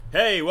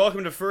Hey,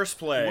 welcome to First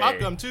Play.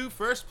 Welcome to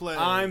First Play.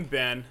 I'm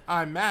Ben.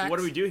 I'm Max. What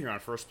do we do here on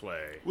First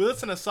Play? We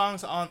listen to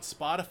songs on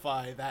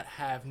Spotify that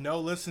have no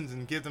listens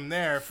and give them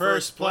their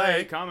First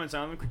Play. Comment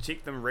on them,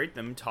 critique them, rate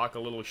them, talk a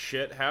little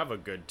shit, have a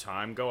good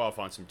time, go off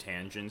on some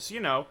tangents.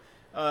 You know,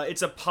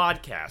 it's a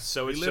podcast,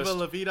 so We it's live just a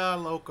La Vida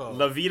Loco.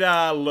 La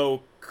Vida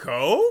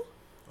Loco?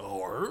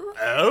 Or?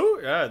 Oh,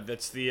 yeah,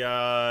 that's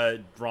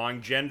the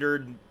wrong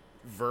gendered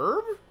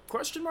verb?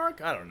 Question mark?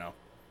 I don't know.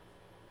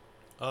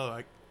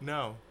 Oh,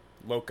 no.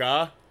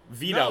 Loca?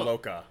 Vida No.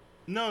 Loca.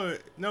 No,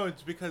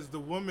 it's because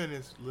the woman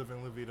is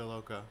living La Vida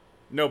Loca.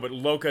 No, but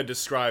Loca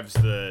describes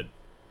the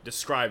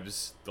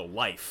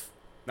life,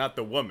 not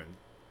the woman.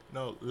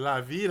 No,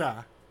 La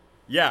Vida.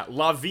 Yeah,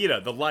 La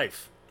Vida, the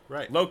life.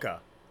 Right.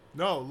 Loca.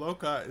 No,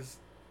 Loca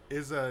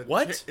is a...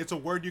 What? It's a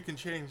word you can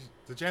change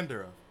the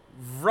gender of.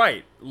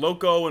 Right.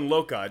 Loco and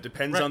Loca. It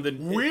depends Right. on the...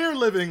 We're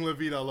living La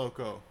Vida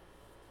Loco.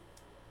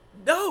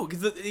 No,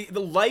 because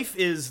the life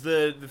is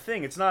the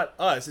thing. It's not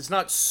us. It's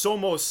not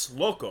Somos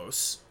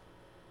Locos.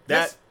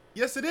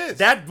 Yes, it is.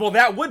 That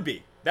would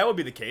be. That would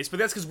be the case, but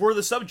that's because we're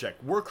the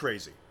subject. We're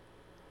crazy.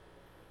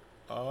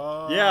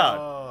 Oh.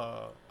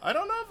 Yeah. I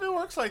don't know if it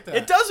works like that.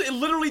 It does. It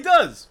literally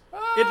does.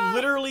 Ah. It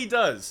literally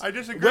does. I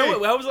disagree.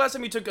 Wait, how was the last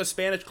time you took a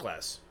Spanish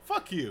class?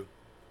 Fuck you.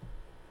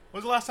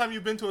 When's the last time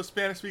you've been to a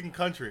Spanish-speaking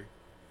country?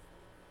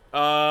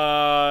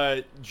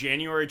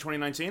 January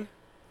 2019?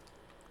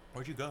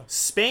 Where'd you go?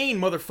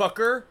 Spain,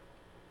 motherfucker.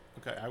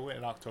 Okay, I went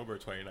in October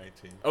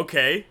 2019.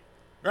 Okay.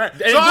 Right.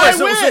 And So I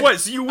win! So what?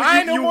 So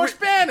I know more win-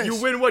 Spanish!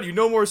 You win what? You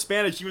know more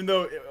Spanish, even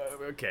though...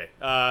 okay.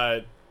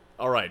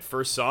 All right.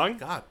 First song.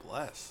 God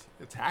bless.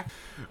 It's hack.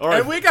 All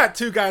right. And we got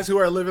two guys who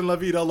are living La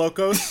Vida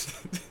Locos.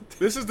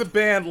 This is the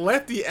band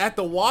Lefty at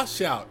the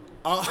Washout.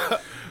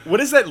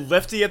 What is that?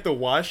 Lefty at the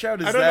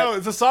Washout? I don't know.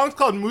 The song's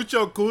called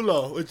Mucho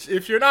Culo, which,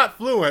 if you're not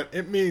fluent,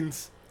 it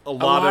means a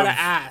lot of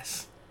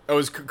ass. Oh,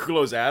 is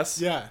Kulo's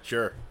ass? Yeah.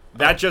 Sure.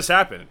 That just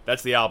happened.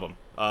 That's the album.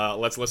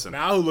 Let's listen.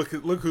 Now look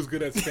who's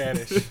good at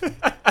Spanish.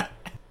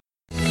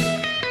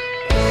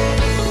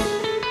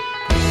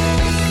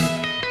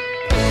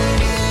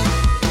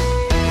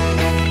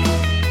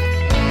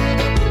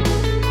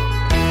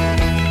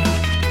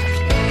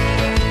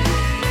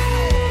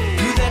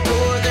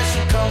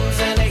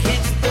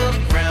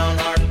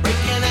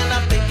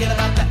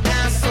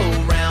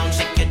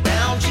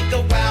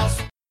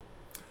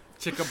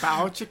 Chicka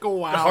bow, chicka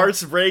wow. The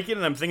heart's breaking,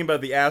 and I'm thinking about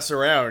the ass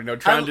around.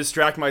 Trying to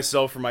distract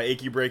myself from my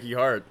achy breaky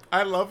heart.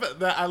 I love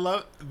it. I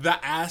love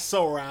the ass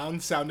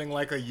around sounding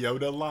like a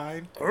Yoda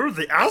line. Oh,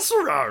 the ass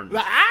around.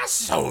 The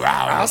ass around.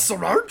 Ass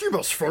around you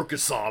must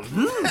focus on.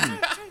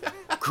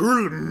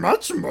 Cool,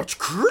 much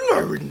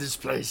cooler in this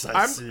place,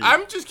 I see.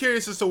 I'm just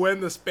curious as to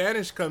when the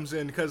Spanish comes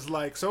in, because,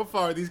 like, so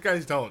far, these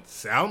guys don't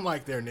sound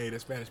like they're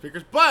native Spanish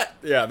speakers, but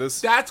yeah,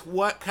 that's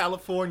what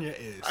California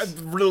is. I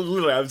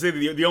would say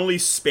the only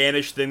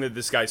Spanish thing that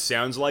this guy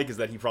sounds like is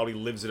that he probably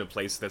lives in a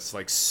place that's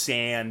like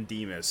San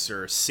Dimas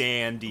or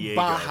San Diego.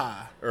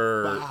 Baja.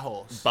 Or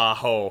Bajos.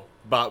 Bajo.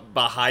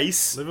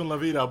 Bajais. Living La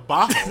Vida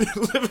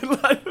Bajo. Living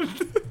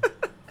life.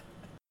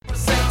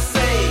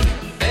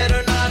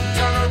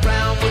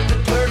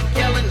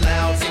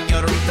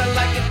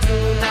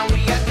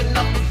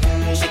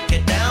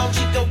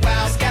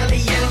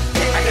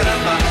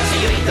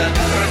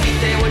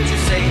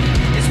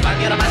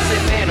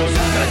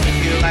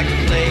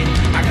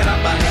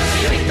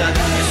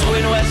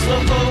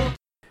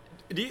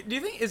 Do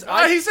you think is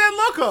he said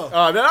loco.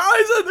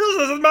 This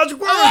is a magic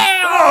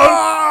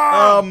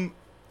word.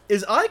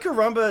 Is I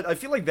Caramba? I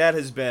feel like that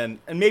has been,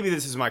 and maybe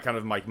this is my kind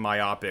of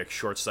myopic,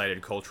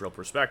 short-sighted cultural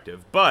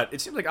perspective, but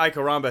it seems like I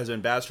Caramba has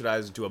been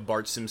bastardized into a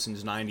Bart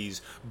Simpson's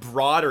 '90s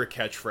broader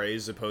catchphrase,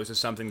 as opposed to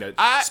something that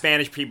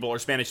Spanish people or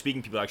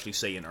Spanish-speaking people actually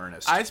say in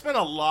earnest. I spent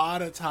a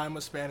lot of time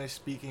with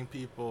Spanish-speaking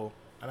people,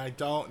 and I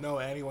don't know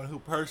anyone who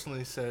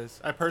personally says.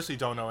 I personally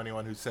don't know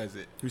anyone who says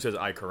it. Who says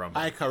I Caramba?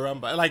 I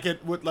caramba, like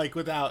it would, like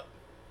without.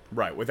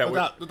 Right,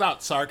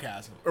 without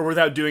sarcasm. Or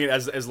without doing it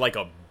as like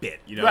a bit,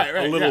 you know? Right,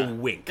 a little yeah.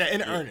 wink. Yeah,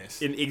 in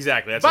earnest.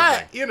 Exactly, that's the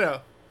But, thing. you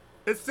know,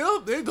 it's still,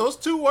 those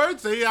two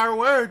words, they are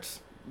words.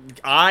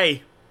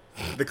 I,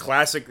 the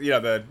classic,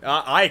 the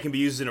I can be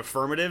used in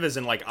affirmative, as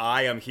in like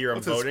I'm here,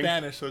 I'm voting. It's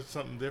Spanish, so it's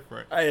something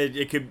different.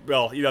 It could,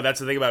 that's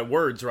the thing about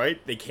words,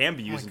 right? They can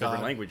be used in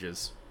different God.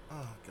 languages.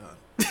 Oh, God.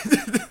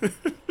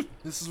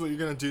 This is what you're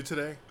going to do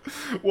today?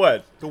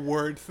 What? The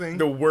word thing?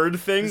 The word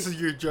thing? This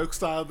is your joke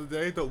style of the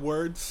day, the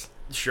words?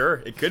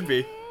 Sure, it could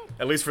be.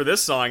 At least for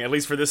this song, at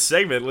least for this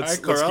segment. Let's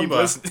keep caramba.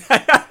 listening.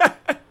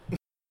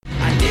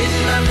 I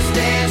didn't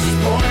understand. She's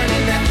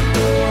pointing at the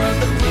door of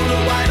the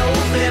cooler wide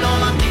open.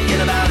 All I'm thinking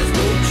about is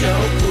mucho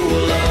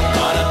cooler.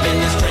 Caught up in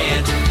this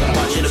trance, I'm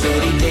watching a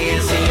booty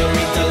dance.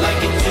 Señorita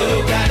like it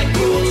too. Got a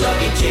cool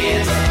lucky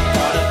chance.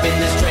 Caught up in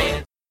this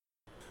trance.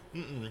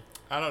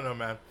 I don't know,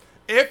 man.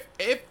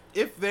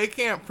 If they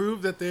can't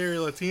prove that they're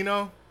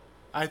Latino,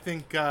 I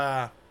think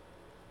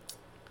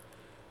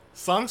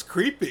song's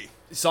creepy.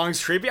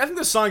 Song's creepy? I think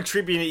the song's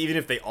creepy even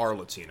if they are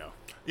Latino.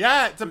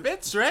 Yeah, it's a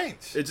bit strange.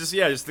 It's just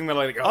just think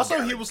about like. Oh, Also,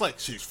 God. he was like,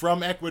 she's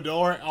from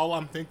Ecuador. All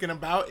I'm thinking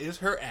about is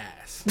her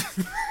ass.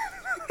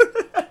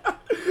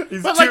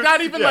 He's But like too-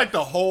 not even yeah. like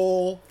the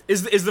whole.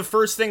 Is the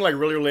first thing like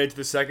really related to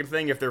the second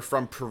thing? If they're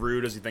from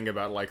Peru, does he think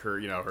about like her,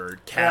 her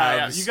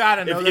calves? You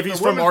gotta know If, that if the he's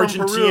from women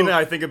from Argentina, Peru-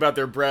 I think about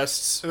their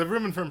breasts. The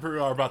women from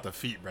Peru are about the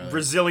feet, brother.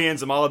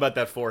 Brazilians, I'm all about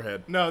that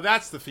forehead. No,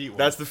 that's the feet one.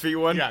 That's the feet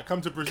one. Yeah,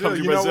 come to Brazil. Come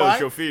to you Brazil, know why?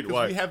 show feet. 'Cause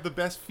Why? we have the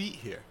best feet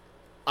here.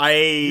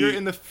 You're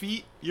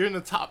You're in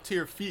the top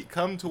tier feet.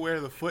 Come to where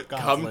the foot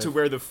gods come live. to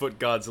where the foot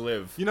gods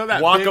live. You know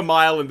that walk big- a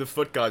mile in the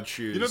foot god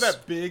shoes. You know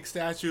that big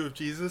statue of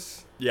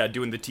Jesus? Yeah,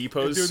 doing the T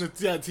pose. Doing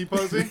the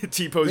T-posing?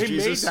 T-pose They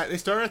Jesus. made that. They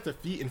started at the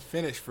feet and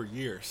finished for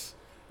years.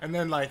 And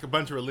then like a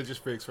bunch of religious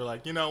freaks were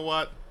like, you know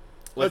what?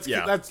 Let's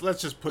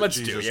just put Let's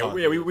Jesus do. on.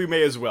 Yeah, we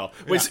may as well.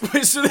 Wait,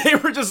 so they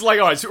were just like,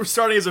 all right, so we're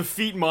starting as a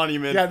feet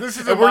monument. Yeah, this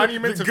is and a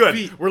monument to good.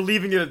 feet. We're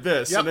leaving it at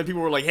this. Yep. And then people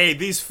were like, hey,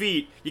 these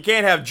feet, you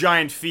can't have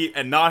giant feet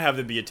and not have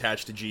them be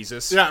attached to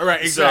Jesus. Yeah, right,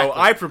 exactly. So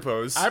I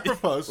propose.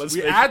 Let's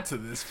make- add to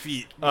this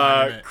feet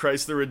monument.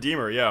 Christ the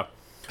Redeemer, yeah.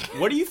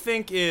 What do you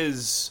think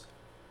is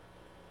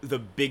the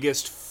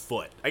biggest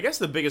foot? I guess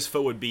the biggest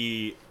foot would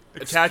be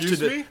attached to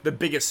Excuse me? the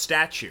biggest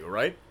statue,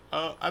 right?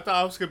 I thought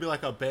I was gonna be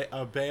like a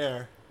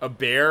bear. A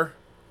bear?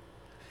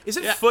 Is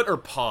it Yeah. foot or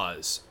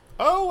paws?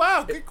 Oh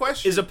wow, good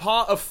question. Is a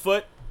paw a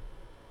foot?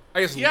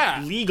 I guess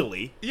Yeah.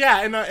 legally.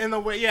 Yeah, in the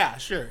way. Yeah,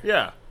 sure.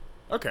 Yeah.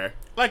 Okay.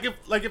 Like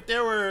if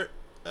there were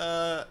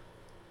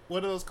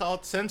what are those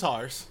called?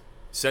 Centaurs.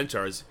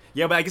 Centaurs.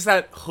 Yeah, but I guess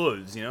that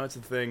hooves, it's a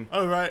thing.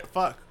 Oh right,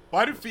 fuck.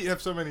 Why do feet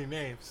have so many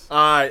names?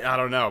 I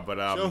don't know, but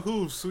Show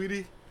hooves,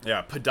 sweetie.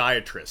 yeah,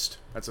 podiatrist.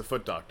 That's a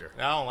foot doctor.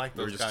 I don't like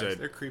those just guys. a-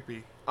 They're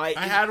creepy. I-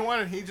 I had one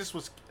and he just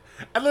was.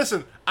 And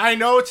listen, I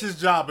know it's his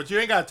job, but you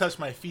ain't gotta touch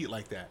my feet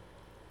like that.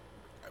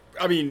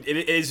 I mean,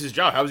 it is his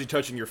job. How was he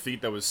touching your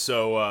feet that was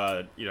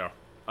so,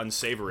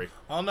 unsavory?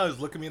 I don't know. He's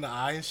looking me in the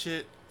eye and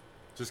shit.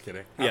 Just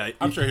kidding. Yeah,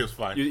 I'm sure he was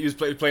fine. He was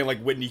playing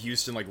like Whitney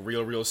Houston, like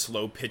real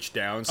slow, pitch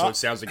down, so Oh. it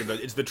sounds like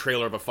it's the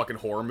trailer of a fucking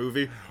horror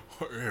movie.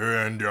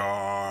 And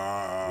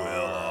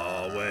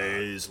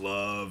Always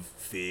love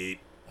feet.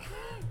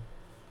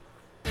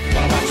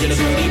 While watching a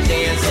booty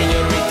dance,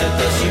 señorita,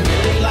 does she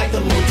really like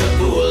the mucho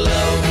culo?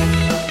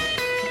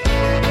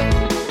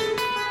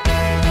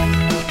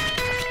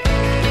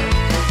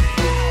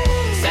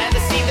 Sad to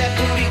see that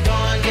booty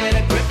gone, get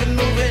a grip and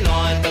moving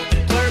on. But the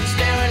clerk's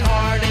staring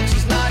hard and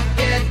she's not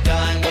yet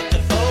done. What the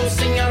faux,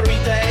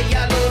 señorita,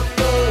 ella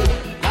loco.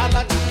 How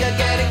la chica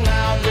getting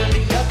loud,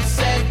 really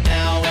upset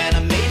now.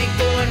 Animated,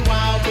 going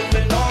wild,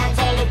 moving arms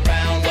all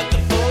around. What the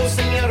faux,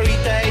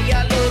 señorita,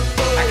 ella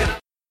loco.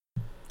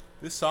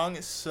 this song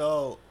is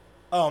so.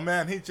 Oh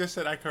man, he just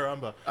said "Ay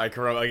caramba."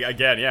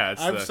 Again, yeah,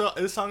 it's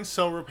This song's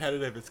so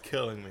repetitive, it's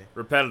killing me.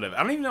 repetitive.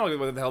 I don't even know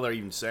what the hell they're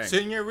even saying.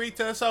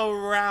 Senorita so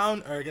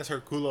round, or I guess her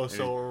culo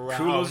so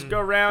round. Culos go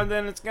round,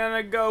 then it's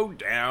gonna go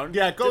down.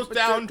 Yeah, it goes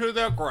down to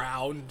the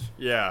ground.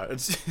 Yeah,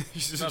 it's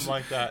Something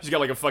like that. She's got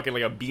like a fucking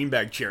like a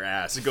beanbag chair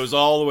ass. It goes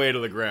all the way to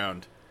the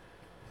ground.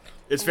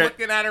 It's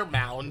Looking at her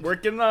mound.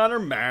 working on her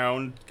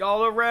mound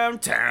all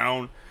around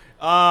town.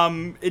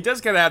 It does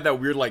kind of have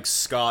that weird like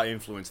ska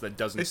influence that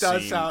doesn't. It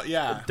does seem, sound-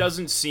 yeah. It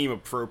doesn't seem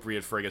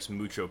appropriate for I guess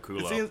mucho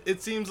culo.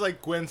 It seems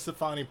like Gwen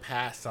Stefani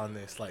passed on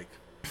this, like,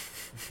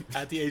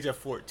 at the age of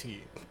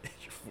 14.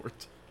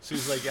 She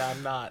was like, yeah,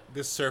 I'm not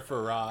this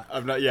surfer rock.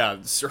 I'm not. Yeah,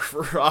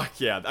 surfer rock.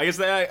 Yeah, I guess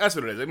that's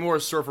what it is. It's more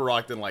surfer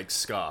rock than like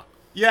ska.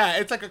 Yeah,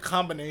 it's like a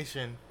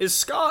combination. Is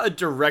ska a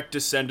direct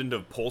descendant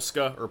of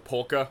polska or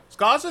polka?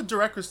 Ska's a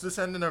direct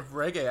descendant of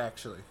reggae,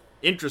 actually.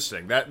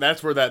 Interesting.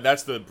 That's where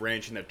that's the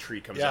branch in that tree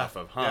comes Yeah, off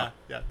of, huh?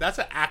 Yeah. That's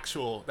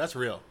that's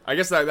real. I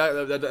guess that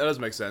does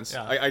make sense.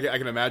 Yeah. I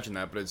can imagine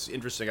that, but it's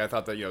interesting. I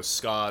thought that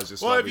ska is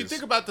just Well, if you always-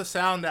 think about the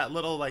sound, that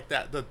little like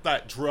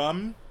that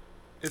drum,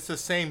 it's the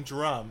same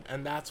drum,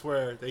 and that's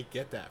where they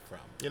get that from.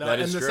 You know, That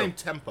and is the true. same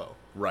tempo.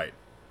 right.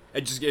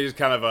 It just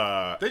kind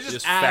of They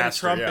just add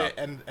faster, a trumpet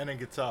yeah. and a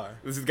guitar.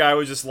 This guy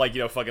was just like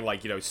fucking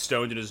like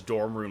stoned in his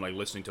dorm room like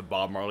listening to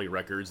Bob Marley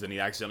records. Then he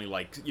accidentally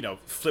like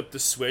flipped the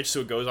switch so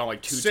it goes on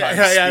like 2 times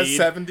Yeah, speed.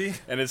 70.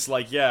 And it's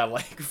like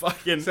like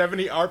fucking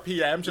 70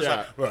 RPM, just Yeah.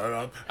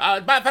 like,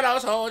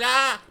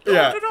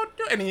 Yeah.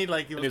 and he was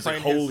And it's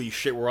like, playing holy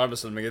shit, we're onto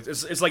something.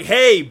 It's like,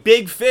 hey,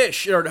 Big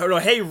Fish, or no,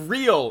 hey,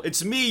 Real,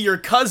 it's me, your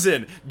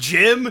cousin,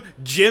 Jim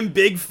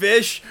Big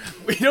Fish.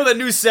 You know that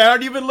new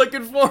sound you've been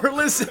looking for?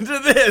 Listen to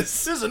this.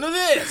 Listen to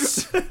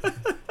this.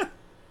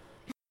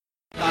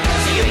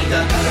 Señorita,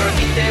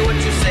 repite what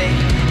you say.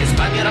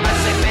 Española más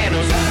y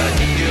menos, but I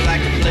think you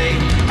like to play.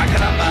 Ah,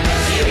 caramba,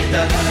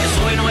 señorita,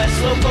 eso no es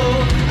loco.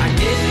 I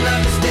didn't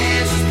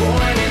understand. She's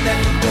born in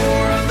that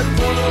door of the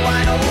portal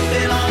wide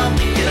open. All I'm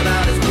thinking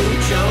about is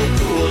mucho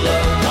cooler.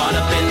 Caught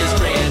up in this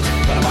trance,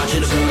 but I'm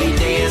watching a booty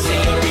dance.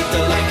 Señorita,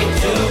 like it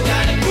too,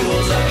 kinda cool,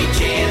 lucky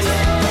chance.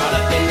 Caught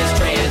up in this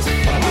trance,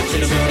 but I'm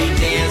watching a booty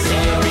dance.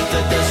 Señorita,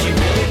 does she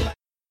really like?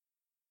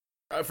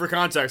 For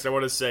context, I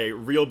want to say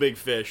Real Big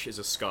Fish is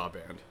a ska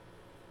band.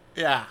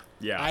 Yeah.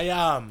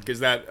 Yeah.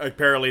 Because that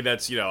apparently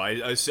that's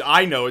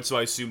I know it, so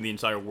I assume the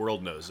entire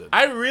world knows it.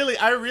 I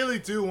really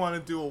do want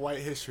to do a white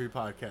history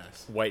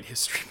podcast. White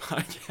history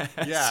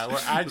podcast. Yeah, where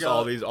I Just go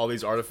all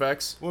these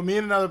artifacts. Well, me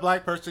and another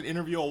black person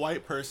interview a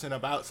white person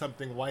about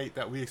something white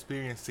that we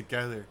experienced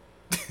together.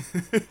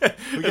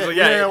 We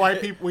get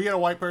a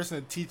white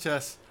person to teach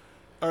us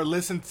or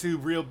listen to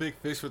Real Big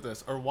Fish with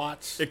us or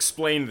watch.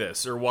 Explain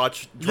this or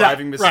watch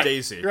Driving Miss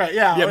Daisy. Right,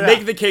 yeah. Yeah,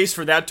 make the case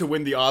for that to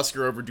win the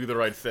Oscar over Do the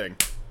Right Thing.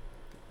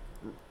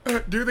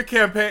 Do the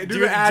campaign. Do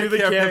the ad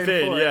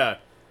campaign for it.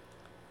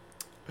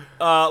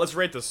 Yeah. Let's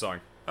rate this song.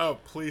 Oh,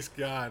 please,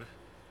 God.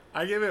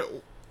 I give it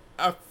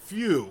a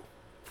few,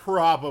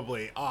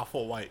 probably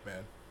awful white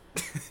men.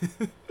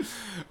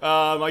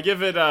 I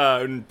give it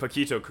un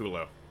poquito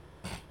culo.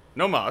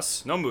 No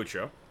más, no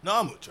mucho.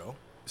 No mucho.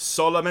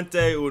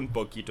 Solamente un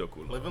poquito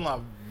culo. Living la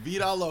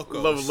vida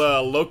locos.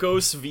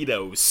 Locos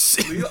Vitos.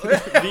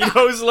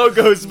 Vitos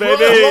Locos,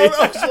 baby.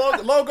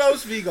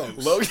 Logos Vigos.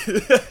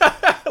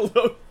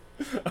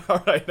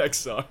 All right, next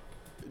song.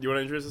 You want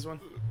to introduce this one?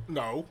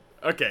 No.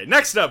 Okay,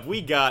 next up, we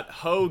got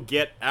Ho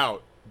Get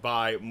Out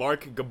by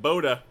Mark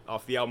Gaboda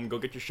off the album Go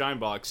Get Your Shine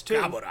Box 2.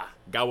 Gaboda.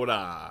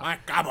 Gabodas.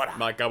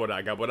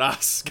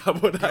 Gaborimos.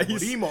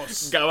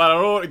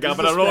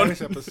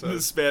 Spanish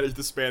episode.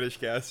 The Spanish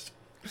cast.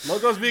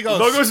 Logos Vigos.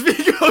 Logos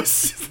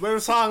Vigos. Play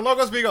the song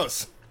Logos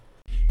Vigos.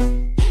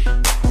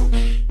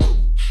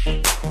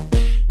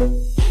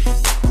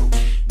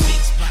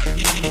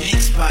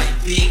 Mixed by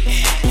Big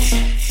Ants.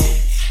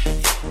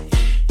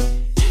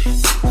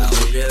 Now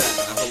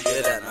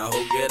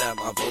who get out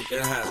my fucking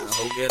house? Now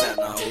who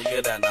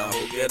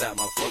get out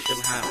my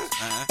fucking house?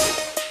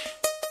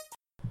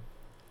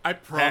 I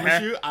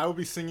promise you, I will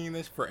be singing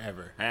this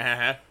forever.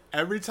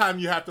 Every time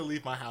you have to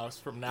leave my house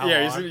from now on.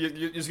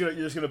 You're just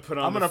gonna put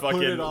on I'm the gonna put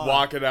fucking it on.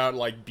 Walk it out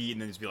like beat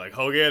and then just be like,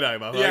 Ho Get Out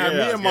my fucking house.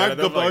 Yeah, me and Mark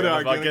Gaboda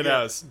are gonna fucking get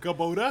house.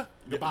 Gaboda?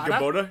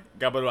 Gaboda?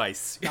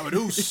 Gabodois.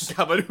 Gabadoos.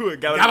 Gabadoos.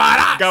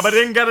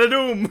 Gabading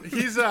Gadadoom.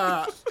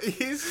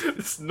 He's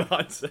It's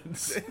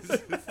nonsense.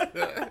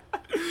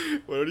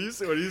 What do you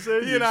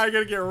say? He and I are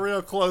gonna get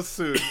real close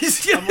soon.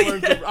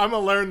 I'm gonna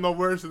learn the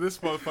words of this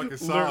motherfucking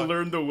song.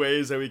 Learn the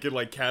ways that we can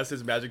like cast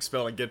his magic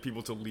spell and get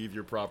people to leave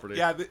your property.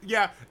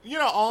 Yeah. You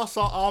know,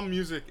 all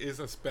music is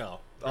a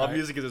spell. All right?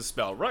 music is a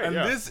spell, right? And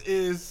yeah. this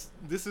is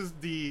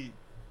the,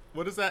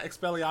 what is that?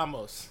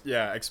 Expelliarmus.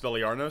 Yeah,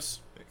 Expelliarmus.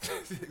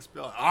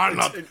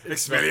 Arnold.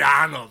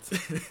 Expelliarmus.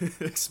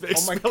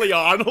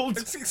 Expelliarmus.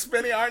 It's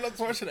Expelliarmus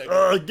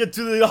Schwarzenegger. Get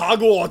to the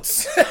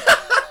Hogwarts.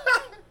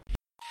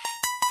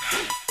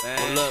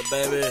 Hold up,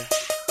 baby.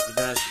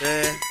 You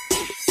understand?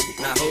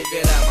 Now who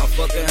get out my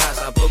fucking house?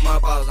 I put my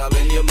balls all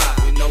in your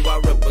mouth. You know I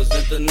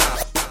represent the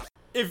North.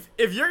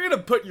 If you're gonna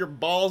put your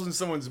balls in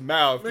someone's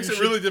mouth, It makes it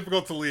really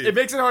difficult to leave. It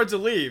makes it hard to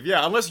leave,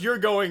 yeah, unless you're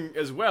going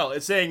as well.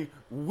 It's saying,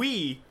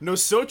 we,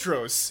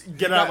 nosotros,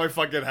 get out of my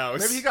fucking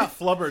house. Maybe he got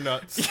flubber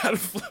nuts. He got a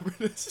flubber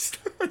nuts.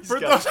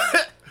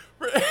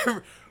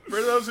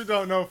 For those who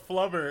don't know,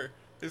 flubber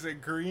is a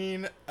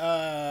green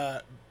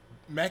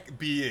mech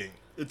being.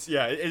 It's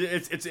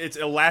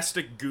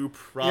elastic goop.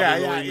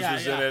 Robin Williams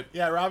was in it.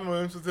 Yeah, Robin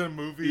Williams was in a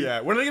movie. Yeah,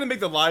 when are they gonna make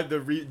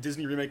the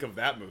Disney remake of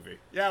that movie?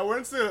 Yeah,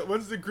 when's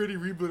the gritty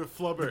reboot of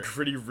Flubber?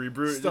 Gritty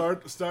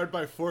reboot. Starred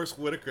by Forrest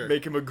Whitaker.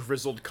 Make him a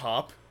grizzled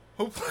cop.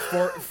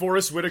 Hopefully.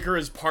 Forrest Whitaker,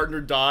 his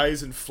partner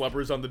dies, and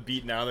Flubber's on the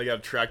beat now. They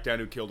gotta track down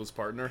who killed his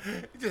partner.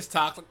 He just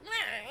talks like.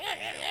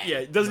 Yeah,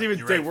 it doesn't even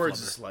say right, words.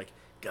 Flubber. It's just like,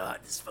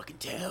 God, this fucking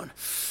town.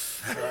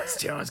 This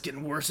town's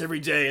getting worse every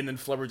day. And then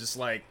Flubber just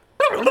like.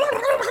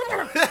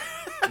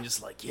 And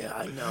just like, yeah,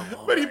 I know.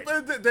 But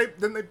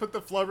then they put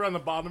the flubber on the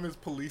bottom of his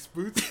police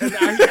boots, and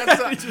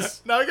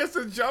now he gets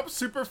to jump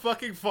super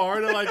fucking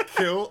far to like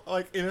kill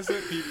like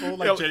innocent people,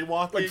 like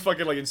jaywalking, like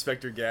fucking like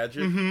Inspector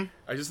Gadget. Mm-hmm.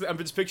 I'm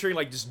just picturing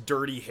like just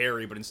Dirty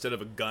Harry, but instead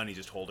of a gun, he's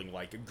just holding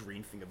like a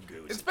green thing of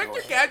goo. Inspector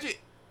Gadget.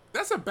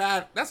 That's a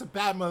bad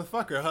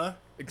motherfucker, huh?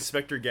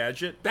 Inspector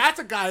Gadget. That's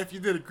a guy. If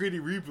you did a gritty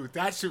reboot,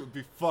 that shit would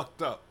be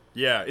fucked up.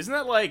 Yeah, isn't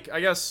that like? I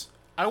guess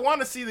I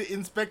want to see the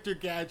Inspector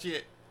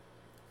Gadget.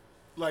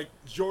 Like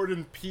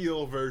Jordan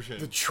Peele version.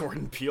 The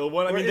Jordan Peele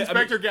one. I mean,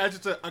 Inspector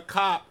Gadget's a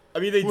cop. I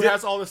mean, they who did,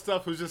 has all this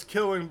stuff who's just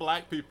killing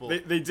black people.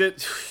 They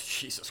did.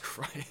 Jesus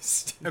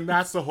Christ. And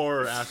that's the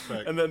horror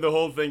aspect. And then the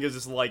whole thing is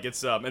just like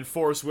it's and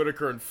Forrest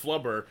Whitaker and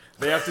Flubber,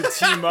 they have to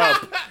team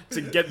up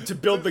to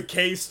build the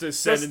case to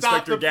send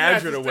Inspector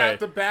Gadget away. Stop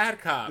the bad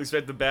cop.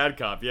 Expect the bad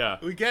cop. Yeah.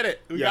 We get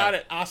it. We got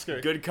it.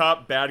 Oscar. Good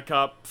cop, bad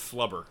cop,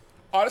 Flubber.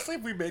 Honestly,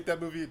 if we made that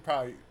movie, it'd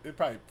probably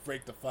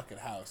break the fucking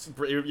house.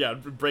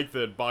 Break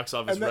the box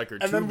office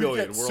record. And $2 then we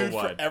billion get sued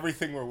worldwide. for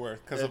everything we're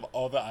worth because of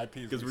all the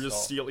IPs. Because we're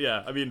just stealing.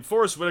 Yeah, I mean,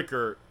 Forrest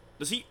Whitaker.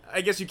 Does he?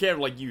 I guess you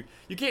can't you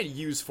can't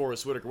use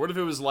Forrest Whitaker. What if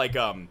it was like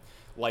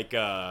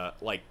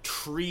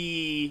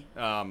Tree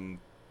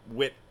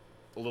Wit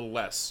a little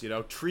less? You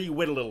know, Tree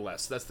Wit a little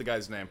less. That's the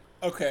guy's name.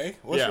 Okay,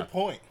 what's your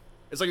point?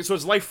 It's like so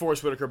it's like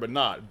Forrest Whitaker, but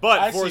not. But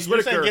I Forrest see. You're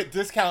Whitaker saying get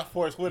discount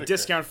Forrest Whitaker.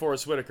 discount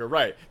Forrest Whitaker,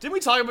 right? Didn't we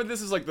talk about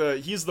this as like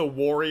he's the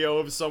Wario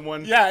of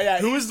someone? Yeah.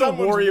 Who he's is the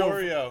someone's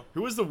Wario?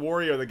 Who is the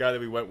Wario? The guy that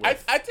we went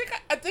with? I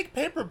think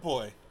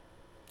Paperboy.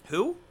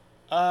 Who?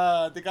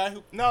 The guy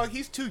who no,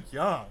 he's too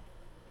young.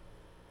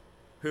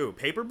 Who?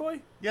 Paperboy?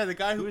 Yeah, the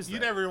guy who is you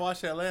that? never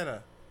watched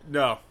Atlanta.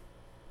 No.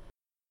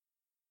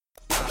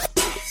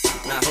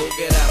 Now who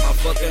get out my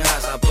fucking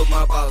house? I put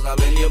my balls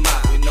all in your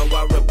mouth. You know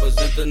I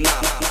represent the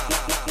knob.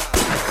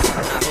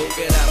 Now who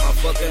get out my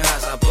fucking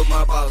house? I put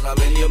my balls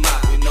all in your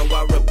mouth. You know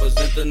I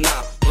represent the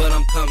knob. But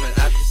I'm coming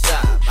out the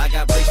side. I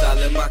got bricks all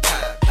in my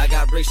car. I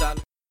got bricks all.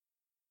 Do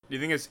you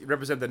think it's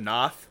represent the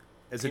North?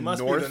 As He in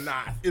must North? be the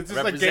North. It's just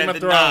like Represent Game of the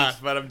Thrones. North,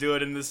 but I'm doing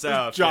it in the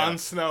South. Jon yeah.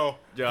 Snow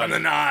John, from the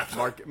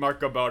North. Mark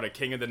Gabota,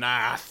 King of the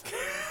North.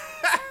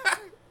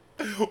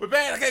 We're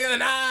back, King of the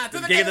North. To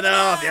the King of the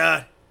North,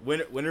 yeah.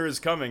 Winter is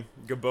coming.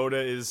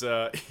 Gabota is,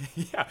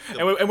 yeah.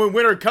 And when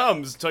winter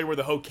comes, tell you where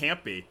the hoe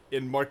can't be.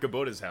 In Mark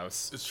Gabota's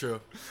house. It's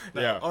true.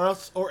 Yeah. Or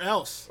else. Or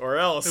He'll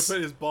else. put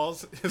his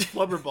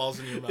flubber balls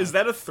in your mouth. Is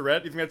that a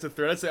threat? You think that's a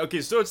threat? I'd say,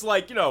 okay, so it's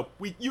like,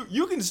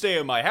 you can stay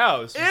in my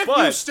house. if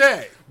but, you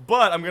stay?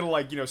 But I'm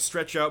gonna,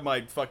 stretch out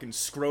my fucking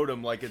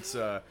scrotum like it's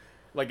a,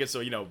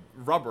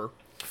 rubber.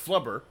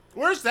 Flubber.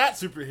 Where's that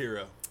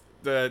superhero?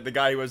 The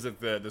guy who has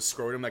the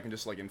scrotum that can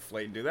just,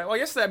 inflate and do that. Well, I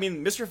guess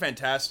Mr.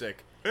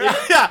 Fantastic.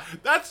 Yeah,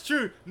 that's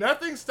true.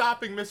 Nothing's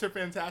stopping Mr.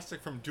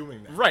 Fantastic from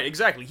doing that. Right,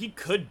 exactly. He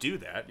could do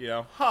that,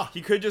 Huh.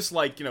 He could just, be,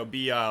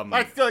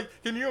 Like,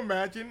 can you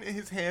imagine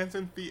his hands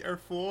and feet are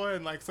full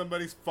and,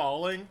 somebody's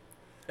falling?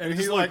 And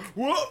he's just like,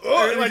 whoa,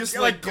 and and just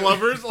like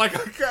Glover's, like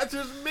a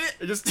catcher's mitt.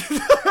 it just...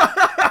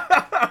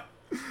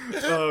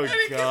 Oh, And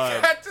he God.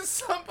 can catch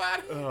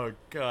somebody. Oh,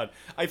 God.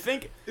 I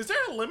think... Is there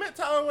a limit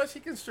to how much he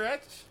can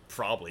stretch?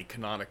 Probably,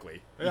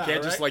 canonically. You Yeah,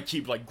 can't just, right?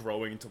 keep,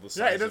 growing until the size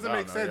Yeah, it of, doesn't I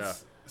make don't know,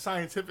 sense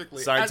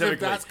scientifically. Scientifically. As if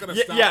that's gonna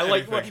yeah, stop yeah,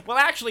 anything. well,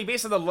 actually,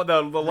 based on the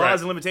laws Right.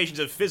 and limitations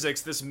of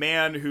physics, this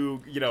man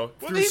who, Well,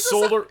 through he's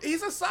solar...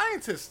 he's a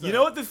scientist, though. You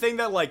know what the thing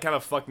that, kind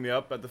of fucked me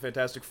up at the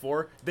Fantastic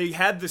Four? They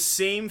had the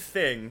same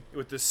thing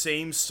with the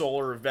same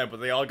solar event,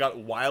 but they all got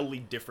wildly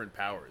different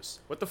powers.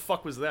 What the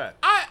fuck was that?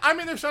 I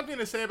mean, there's something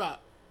to say about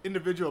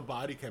individual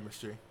body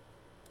chemistry.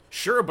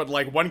 Sure, but,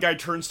 one guy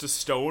turns to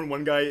stone,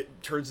 one guy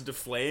turns into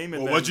flame,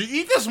 and Well, then... what'd you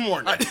eat this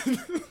morning?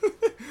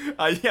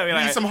 I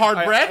eat some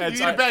hard bread? You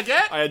eat a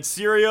baguette? I had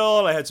cereal,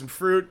 and I had some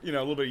fruit, a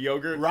little bit of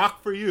yogurt.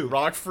 Rock for you.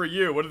 Rock for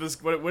you. What did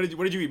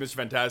you eat, Mr.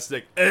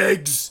 Fantastic?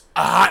 Eggs,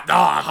 a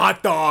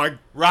hot dog,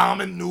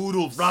 Ramen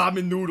noodles.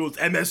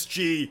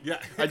 MSG.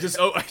 Yeah. I just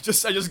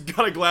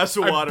got a glass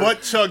of I water.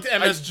 butt chugged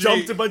MSG. I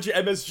dumped a bunch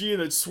of MSG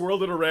and I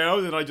swirled it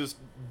around, and I just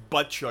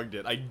butt chugged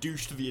it. I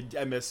douched the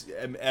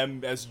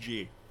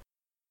MSG.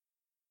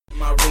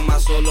 My room, my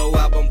solo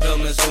album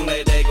coming soon.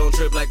 They gon'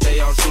 trip like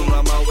they on Zoom.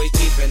 I'm always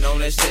keeping on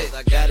that shit.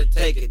 I gotta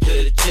take it to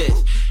the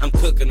chest. I'm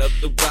cooking up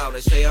the brow. They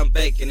say I'm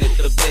baking it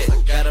the best.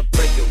 I gotta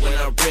break it when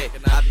I'm wrecked.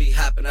 And I be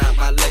hopping out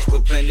my legs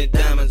with plenty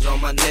diamonds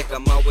on my neck.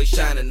 I'm always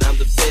shining. I'm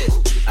the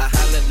best. I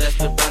holla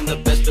Lester, I'm the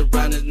best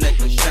around his neck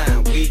and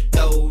shine. We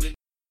golden.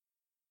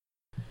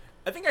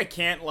 I think I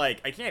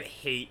can't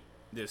hate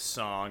this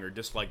song or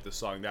dislike the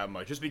song that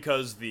much, just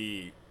because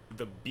the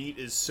beat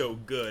is so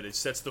good. It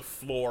sets the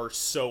floor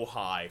so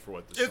high for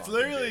what the song It's can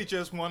literally be.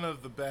 just one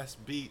of the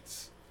best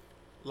beats.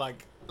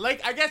 Like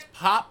I guess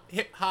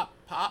hip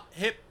hop.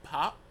 Hip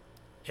hop.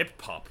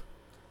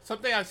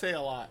 Something I say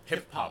a lot.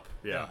 Hip hop,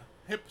 yeah.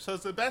 So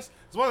it's it's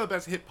one of the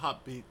best hip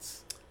hop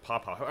beats.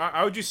 Pop hop.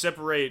 How would you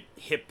separate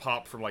hip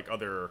hop from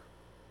other?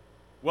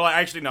 Well,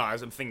 actually, no.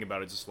 As I'm thinking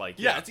about it, just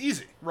Yeah, it's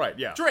easy. right.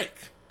 Yeah,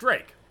 Drake.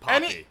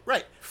 Poppy.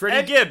 Right. Freddie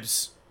And-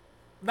 Gibbs.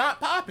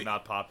 Not Poppy.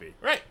 Not Poppy.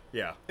 Right.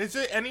 Yeah. Is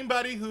it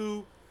anybody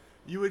who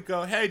you would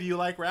go, hey, do you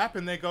like rap?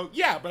 And they go,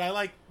 yeah, but I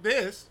like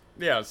this.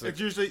 Yeah. It's like, It's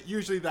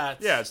usually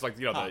that's it's like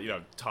pop.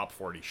 the top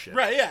 40 shit.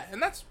 Right, yeah,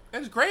 and that's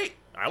great.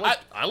 I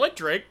like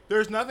Drake.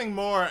 There's nothing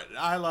more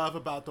I love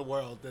about the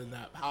world than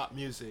that pop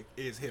music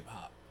is hip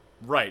hop.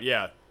 Right.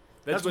 Yeah.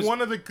 That's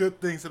one of the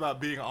good things about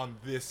being on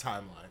this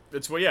timeline.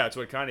 That's what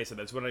Kanye said.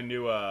 That's when I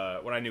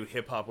knew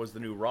hip hop was the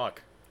new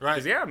rock. Right.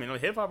 'Cause, yeah, I mean,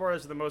 hip hop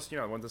artists are the most,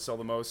 ones that sell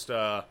the most,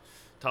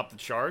 top the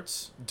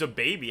charts.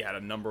 DaBaby had a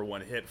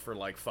 #1 hit for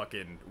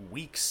fucking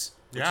weeks,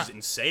 which Yeah. is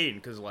insane.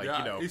 Because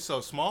He's so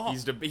small.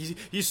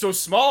 he's so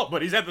small,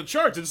 but he's at the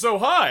charts and so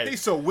high.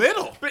 He's so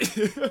little.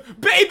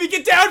 Baby,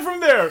 get down from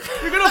there!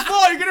 You're gonna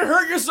fall. You're gonna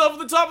hurt yourself at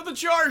the top of the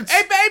charts.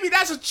 Hey, baby,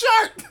 that's a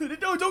chart.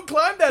 No, don't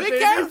climb that, Be baby.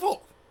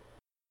 careful.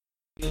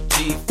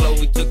 G-Flow,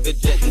 we took a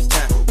jet in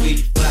time. We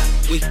fly,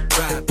 we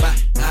ride by.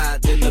 Higher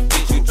than the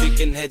beach, you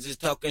tricking heads is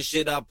talking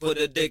shit. I'll put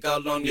a dick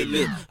all on your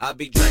lip. I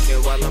be drinking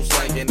while I'm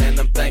swinging and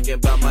I'm thinking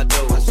about my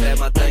dough. I stab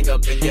my thing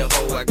up in your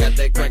hole. I got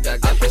that crank, I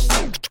got that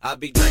snow. I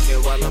be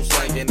drinking while I'm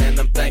swinging and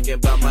I'm thinking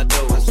about my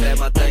dough. I stab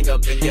my thing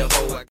up in your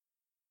hole.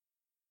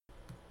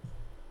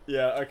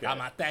 Yeah, okay. Got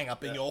my thing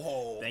up in your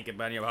hole. Thinking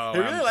about your hoe. He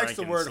really I'm likes the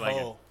drinking, word slinging.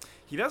 hoe.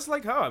 He does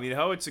like hoe. I mean,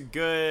 hoe. It's a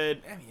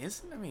good.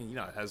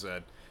 It has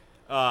a.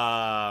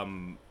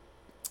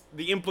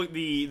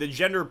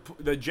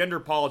 the gender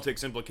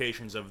politics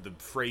implications of the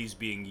phrase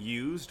being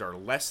used are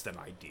less than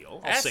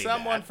ideal. I'll As say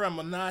someone that. from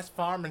a nice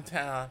farming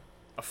town.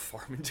 A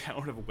farming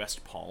town of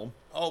West Palm.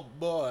 Oh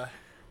boy.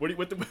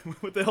 What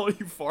the hell are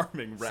you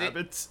farming?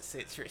 Rabbits?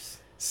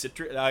 Citrus.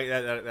 Citrus?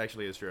 That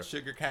actually is true.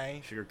 Sugar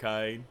cane. Sugar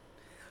cane.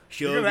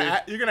 You're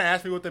gonna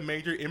ask me what the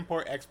major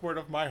import-export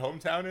of my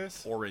hometown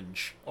is?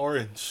 Orange.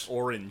 Orange.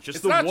 Orange. Just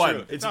It's the not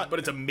one. true. But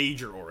it's a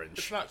major orange.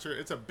 It's not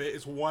true.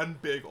 It's one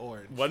big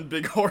orange. One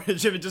big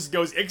orange, and it just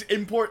goes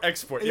import,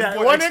 export. Yeah,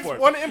 import, one export.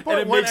 one import,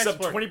 and it one makes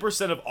export. up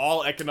 20% of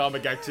all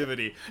economic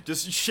activity.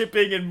 Just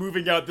shipping and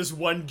moving out this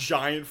one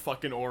giant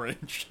fucking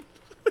orange.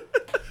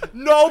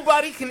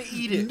 Nobody can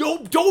eat it. No,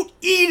 don't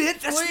eat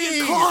it. That's Please.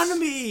 the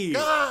economy.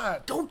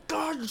 God.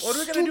 God. What are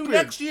we gonna do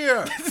next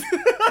year?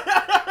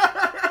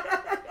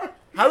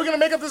 How are we gonna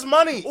make up this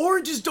money?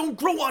 Oranges don't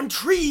grow on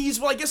trees.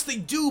 Well, I guess they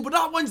do, but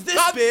not ones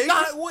this big.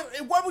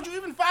 Why would you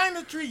even find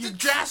a tree, you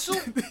jassel?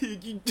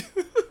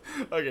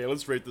 Okay,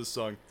 let's rate this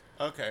song.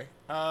 Okay.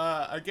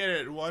 I get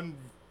it. One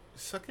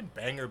fucking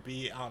banger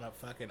beat on a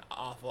fucking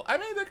awful. I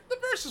mean, the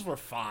verses were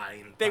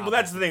fine. Well,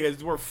 that's the thing.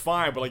 Is we're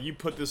fine, but like you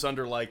put this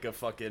under like a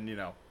fucking, you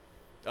know.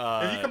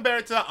 If you compare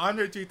it to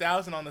Andre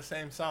 3000 on the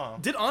same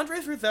song. Did Andre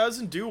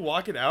 3000 do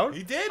Walk It Out?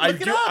 He did. I Look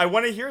it up. I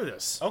want to hear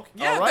this. Okay.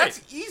 Yeah, all right.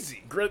 that's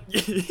easy. Great.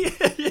 Yes.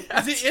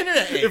 It's the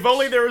internet age. If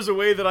only there was a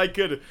way that I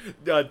could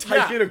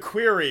type in a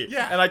query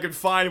and I could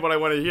find what I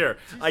want to hear.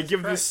 I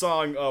give this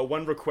song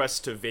one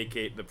request to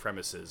vacate the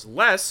premises,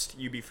 lest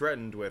you be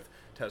threatened with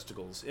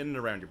testicles in and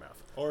around your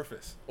mouth.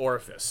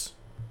 Orifice.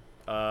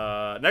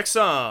 Next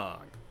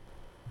song.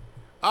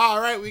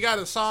 All right, we got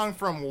a song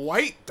from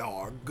White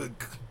Dog.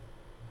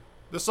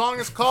 The song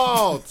is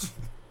called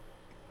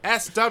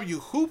SW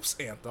Hoops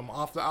Anthem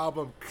off the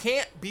album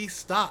Can't Be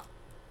Stopped.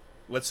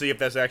 Let's see if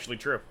that's actually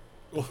true.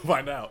 We'll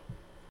find out.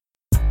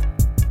 Yeah,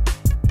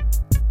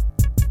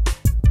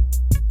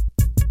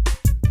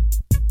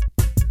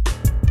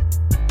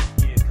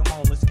 come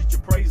on, let's get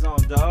your praise on,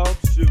 dog.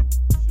 Shoot.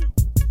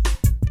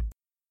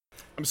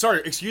 I'm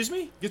sorry, excuse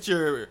me? Get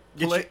your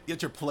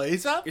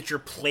plays up? Get your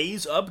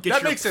plays up? Get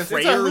That your makes sense.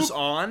 prayers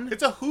on?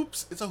 It's a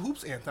hoops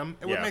anthem.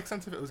 It would make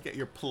sense if it was get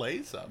your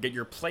plays up. Get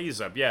your plays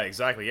up. Yeah,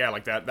 exactly. Yeah,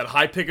 like that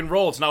high pick and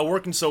roll. It's not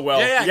working so well.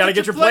 Yeah, you gotta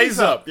get your plays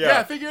up.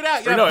 Yeah, figure it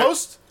out. Or Yeah,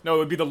 post. No, it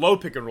would be the low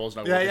pick and roll's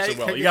not working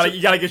so well. You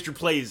gotta get your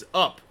plays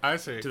up. I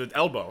see. To the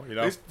elbow, you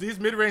know. These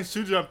mid-range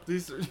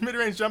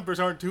jumpers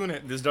aren't doing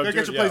it. This You gotta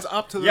get your plays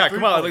up to the Yeah,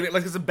 come on. three-point.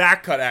 Let's get some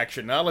back cut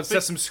action. Now let's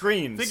set some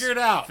screens. Figure it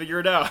out.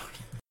 Figure it out.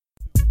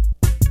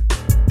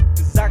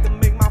 Cause I can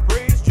make my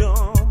praise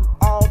jump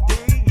all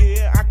day,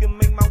 yeah. I can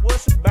make my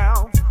worship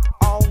bounce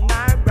all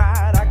night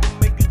ride. I can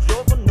make a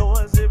joyful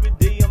noise every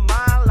day of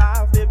my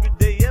life, every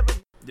day, every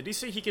Did he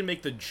say he can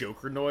make the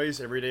Joker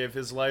noise every day of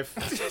his life?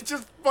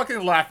 Just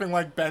fucking laughing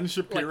like Ben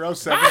Shapiro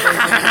 7 days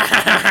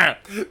a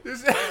week.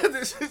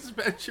 This is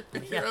Ben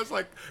Shapiro's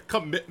like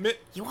commitment.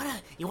 You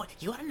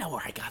wanna know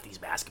where I got these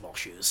basketball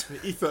shoes?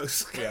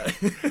 Ethos. Yeah.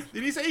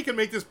 Did he say he can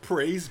make this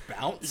praise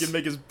bounce? He can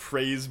make his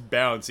praise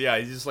bounce. Yeah,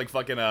 he's just like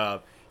fucking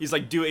he's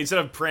like instead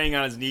of praying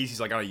on his knees, he's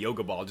like on a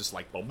yoga ball, just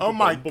like boom. Oh boom,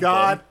 my boom, boom,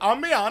 God. boom. I'll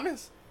be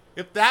honest.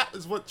 If that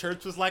is what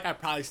church was like,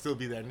 I'd probably still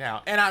be there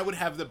now, and I would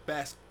have the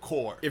best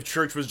core. If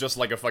church was just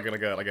like a fucking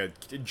like a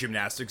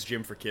gymnastics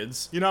gym for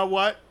kids. You know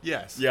what?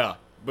 Yes. Yeah,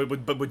 but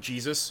with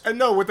Jesus. And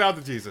no, without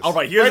the Jesus. All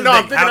right, here's Wait, the no,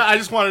 thing. I'm thinking I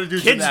just wanted to do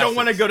Kids gymnastics. don't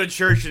want to go to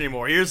church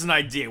anymore. Here's an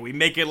idea: we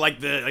make it like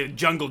the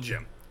jungle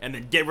gym, and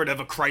then get rid of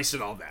a Christ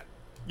and all that.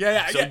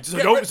 Yeah.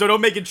 So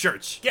don't make it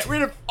church. Get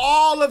rid of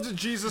all of the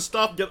Jesus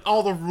stuff. Get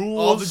all the rules.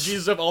 All the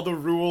Jesus stuff, all the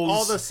rules,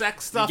 all the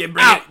sex stuff.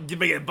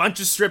 Bring a bunch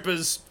of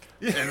strippers.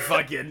 And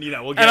fucking,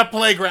 we'll get and a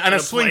playground and a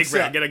swing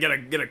set. Get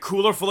a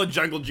cooler full of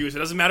jungle juice. It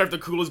doesn't matter if the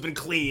cooler's been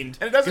cleaned.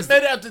 And it doesn't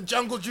matter if the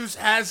jungle juice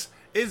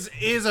isn't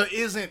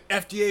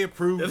FDA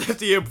approved. It's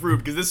FDA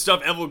approved because this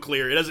stuff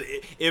Everclear. It doesn't.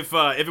 If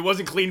it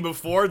wasn't clean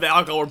before, the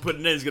alcohol we're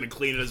putting in is gonna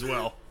clean it as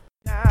well.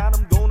 night.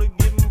 I'm gonna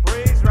give him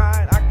praise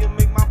right. I can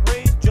make my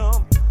praise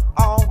jump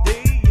all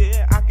day,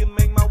 yeah. I can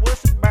make my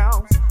worship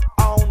bounce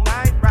all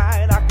night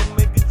right. I can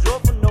make a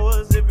joyful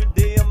noise every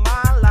day of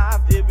my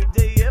life, every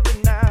day,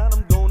 every night.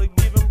 I'm gonna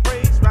give him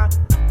praise right.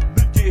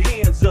 Lift your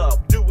hands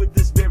up, do it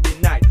this very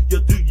night. Yo,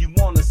 do you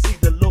wanna see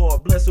the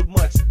Lord bless with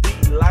much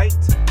delight?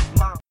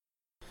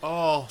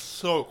 Oh,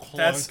 so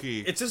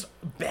clunky. It's just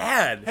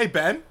bad. Hey,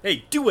 Ben.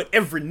 Hey, do it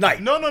every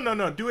night. No.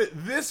 Do it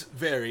this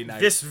very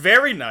night. This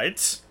very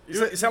night.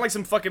 It sound like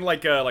some fucking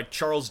like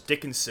Charles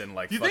Dickinson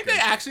like. Do you think they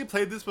actually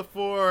played this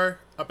before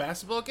a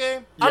basketball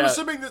game? Yeah. I'm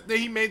assuming that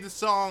he made the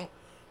song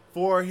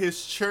for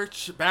his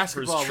church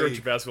basketball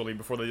league. Basketball league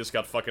before they just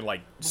got fucking like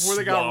Before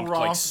they got swamped,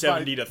 romped like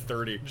 70 by to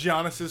 30.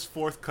 Giannis's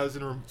fourth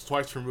cousin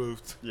twice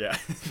removed. Yeah.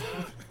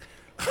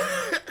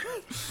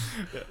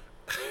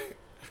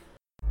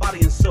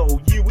 Body and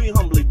soul, yeah, we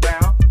humbly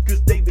bow.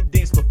 Cause David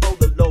danced before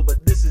the Lord,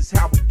 but this is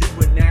how we do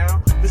it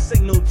now. This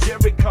ain't no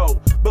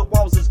Jericho, but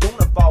walls is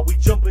gonna fall. We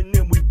jumping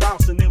and we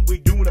bouncing and we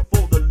doing it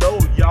for the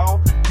Lord,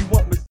 y'all. You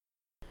want me?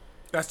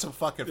 That's so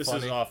fucking This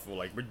funny. is awful.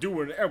 Like we're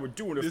doing it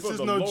This for is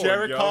the no Lord,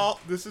 Jericho. yo.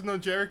 This is no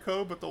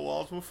Jericho, but the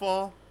walls will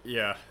fall.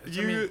 Yeah, It's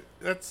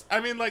it's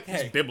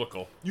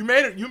biblical. you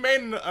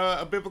made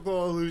a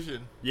biblical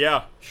allusion.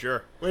 Yeah,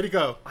 sure. Way to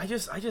go. I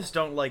just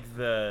don't like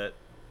the.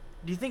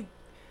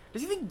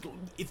 Does he think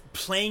if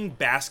playing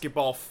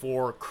basketball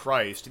for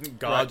Christ, do you think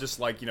God Right. just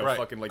like Right.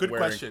 fucking like Good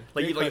wearing question.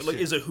 like Great like question.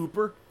 is a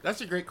hooper?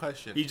 That's a great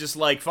question. He's just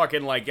like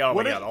fucking like oh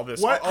What my is- god all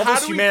this what- all how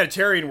this do we-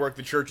 humanitarian work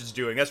the church is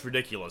doing, that's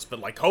ridiculous. But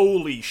like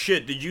holy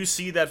shit, did you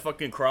see that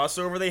fucking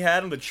crossover they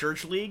had in the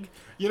church league?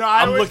 You know,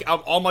 I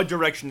all my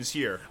directions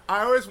here.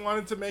 always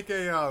wanted to make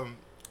a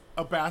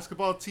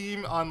basketball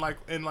team on like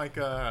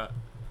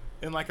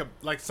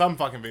some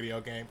fucking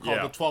video game called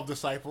Yeah. the 12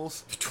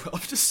 Disciples.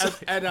 12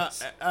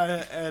 disciples.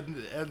 And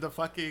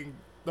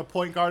the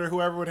point guard or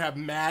whoever would have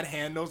mad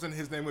handles, and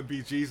his name would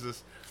be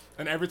Jesus.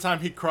 And every time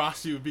he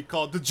crossed you, would be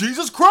called the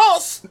Jesus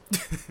Cross.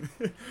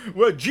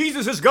 Well,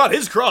 Jesus has got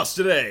his cross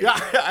today.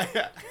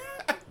 Yeah.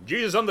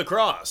 Jesus on the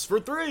cross for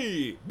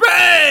 3.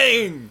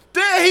 Bang!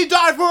 There, he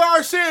died for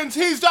our sins.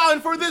 He's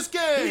dying for this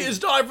game. He is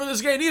dying for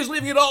this game. He is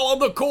leaving it all on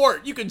the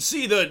court. You can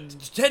see the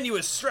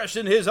tenuous stress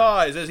in his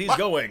eyes as he's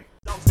going.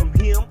 From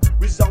him,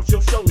 results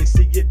you'll surely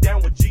see it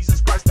down with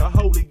Jesus Christ, the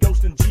Holy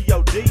Ghost, and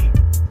G.O.D.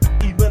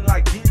 Even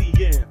like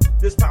Gideon,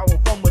 there's power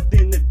from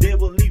within. The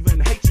devil even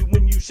hates you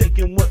when you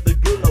shaking what the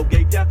good Lord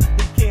gave ya.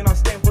 He cannot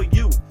stand for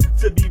you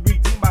to be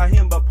redeemed by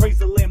him, but praise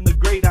the Lamb, the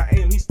great I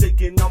am. He's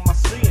taking on my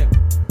sin.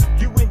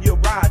 You in your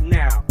ride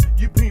now.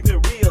 You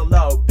breathing real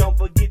low. Don't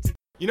forget to.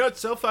 You know, it's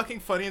so fucking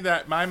funny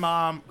that my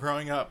mom,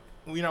 growing up,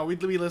 you know, we'd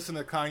be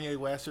listening to Kanye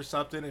West or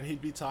something, and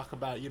he'd be talking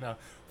about, you know,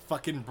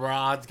 fucking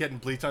broads getting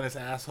bleach on his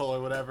asshole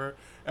or whatever.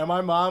 And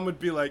my mom would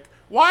be like,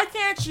 why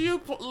can't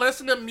you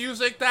listen to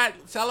music that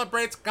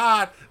celebrates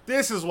God?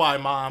 This is why,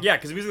 Mom. Yeah,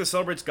 because music that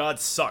celebrates God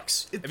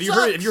sucks. It Have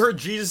sucks. you heard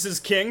Jesus is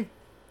King?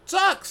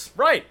 Sucks.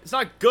 Right. It's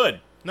not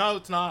good. No,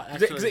 it's not,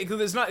 actually.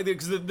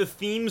 Because the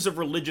themes of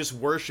religious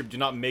worship do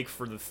not make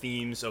for the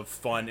themes of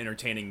fun,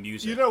 entertaining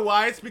music. You know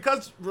why? It's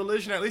because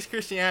religion, at least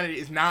Christianity,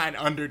 is not an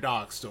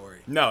underdog story.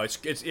 No,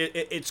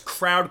 it's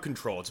crowd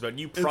control. It's about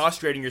you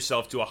prostrating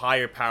yourself to a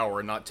higher power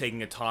and not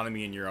taking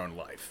autonomy in your own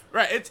life.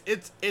 Right,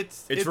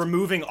 It's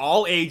removing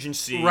all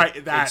agency. Right,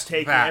 it's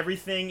taking that.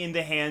 everything in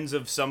the hands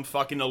of some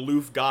fucking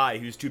aloof guy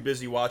who's too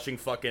busy watching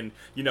fucking,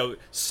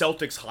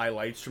 Celtics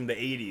highlights from the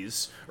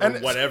 80s or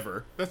And-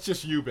 whatever. That's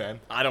just you, Ben.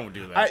 I don't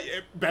do that.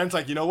 Ben's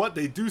like, you know what?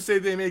 They do say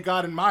they made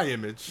God in my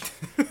image.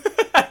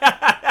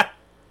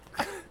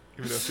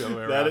 Even though it's the other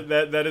way around.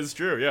 That is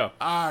true, yeah.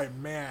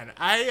 Man.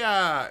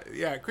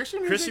 Christian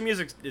music. Christian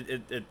music,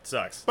 it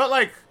sucks. But,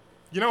 like,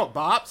 you know what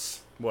bops?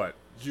 What?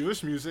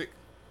 Jewish music.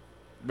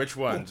 Which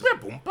ones?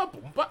 Boompa,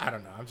 boompa. I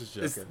don't know. I'm just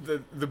Is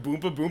joking. the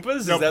Boompa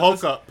Boompas? No, Is that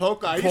polka.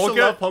 Polka. I used to Polka?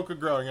 love polka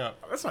growing up.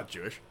 That's not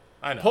Jewish.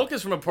 I know.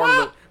 Polka's from a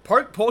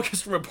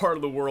polka's from a part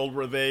of the world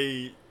where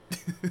they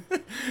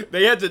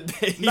had to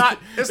they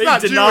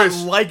did not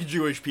like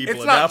Jewish people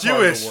It's in not that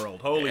part Jewish of the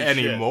world. Holy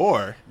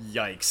anymore. shit.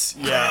 Yikes.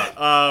 Yeah.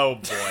 Oh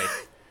boy.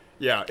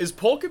 Yeah. Is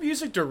polka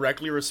music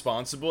directly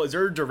responsible? Is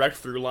there a direct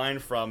through line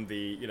from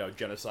the,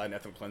 genocide and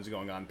ethnic cleansing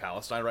going on in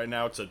Palestine right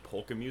now to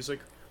polka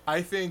music?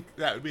 I think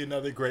that would be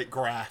another great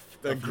graph.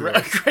 Great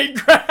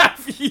graph.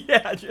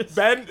 Yeah, just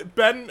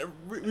Ben,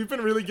 we've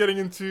been really getting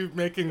into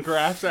making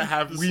graphs that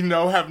have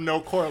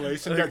no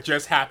correlation that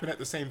just happen at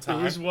the same time.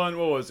 There was one.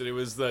 What was it? It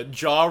was the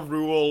Ja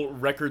Rule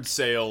record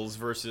sales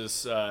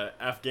versus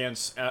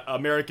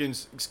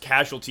Americans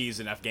casualties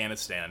in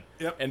Afghanistan.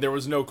 Yep. And there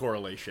was no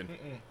correlation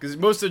because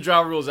most of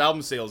Ja Rule's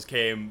album sales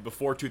came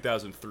before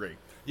 2003,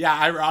 Yeah,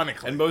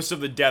 ironically. and most of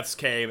the deaths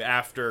came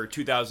after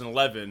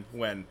 2011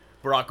 when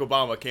Barack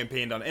Obama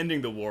campaigned on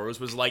ending the war.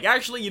 Was like,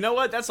 actually, you know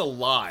what? That's a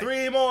lie.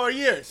 3 more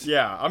years.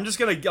 Yeah, I'm just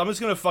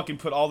gonna fucking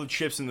put all the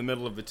chips in the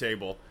middle of the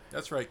table.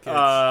 That's right, kids.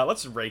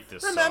 Let's rate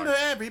this. Remember, song.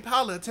 every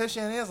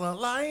politician is a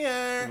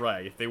liar.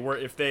 Right. If they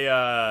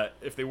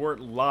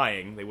weren't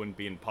lying, they wouldn't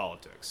be in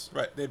politics.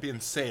 Right, they'd be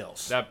in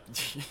sales. That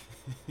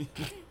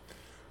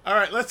All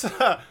right, let's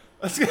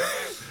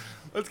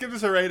give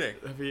this a rating.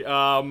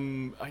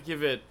 I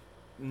give it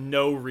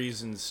no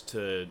reasons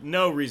to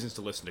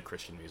listen to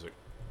Christian music.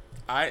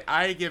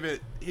 I give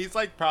it. He's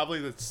like probably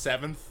the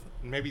 7th,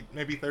 maybe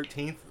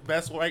 13th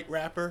best white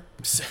rapper.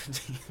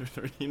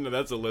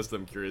 That's a list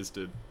I'm curious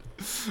to.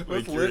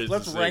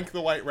 Let's rank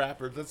the white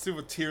rappers. Let's do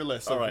a tier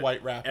list of right.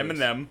 white rappers.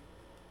 Eminem,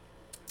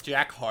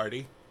 Jack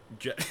Hardy,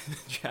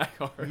 Jack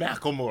Hart,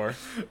 Macklemore.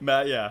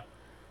 Matt, yeah,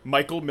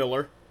 Michael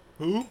Miller.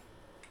 Who?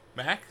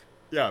 Mac?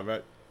 Yeah,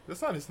 Matt.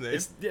 That's not his name.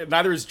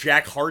 Neither is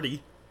Jack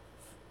Hardy.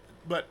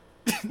 But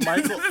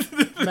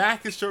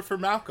Mac is short for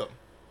Malcolm.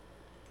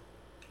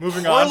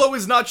 Moving on. Harlow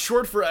is not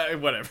short for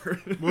whatever.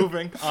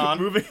 Moving on.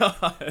 Moving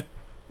on.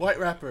 White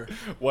rapper.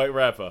 White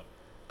rapper.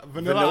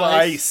 Vanilla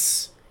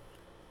Ice.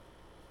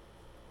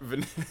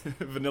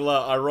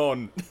 Vanilla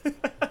Iron.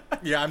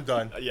 Yeah, I'm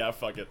done. Yeah,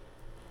 fuck it.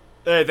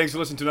 Hey, thanks for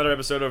listening to another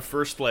episode of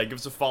First Play. Give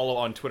us a follow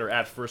on Twitter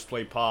at First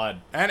Play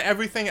Pod. And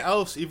everything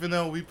else, even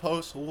though we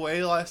post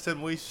way less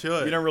than we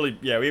should. We don't really,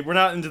 we're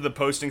not into the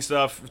posting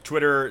stuff.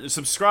 Twitter,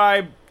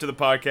 subscribe to the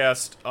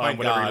podcast on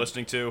whatever you're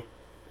listening to.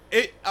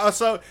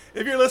 So,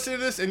 if you're listening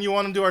to this and you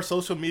want to do our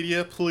social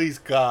media, please,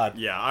 God.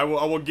 Yeah, I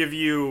will give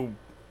you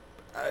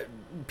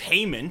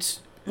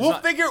payment. We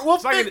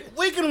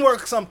can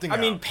work something out.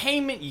 I mean,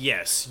 payment,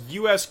 yes.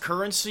 U.S.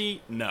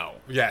 currency, no.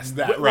 Yes,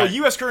 right. Well,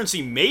 U.S.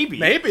 currency, maybe.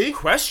 Maybe.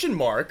 Question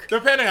mark.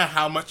 Depending on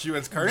how much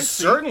U.S. currency.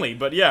 Certainly,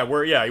 but you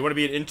want to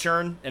be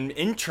an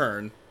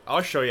intern,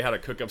 I'll show you how to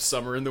cook up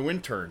summer in the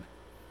winter.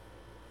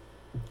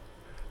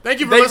 Thank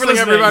you for listening,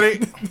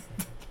 everybody.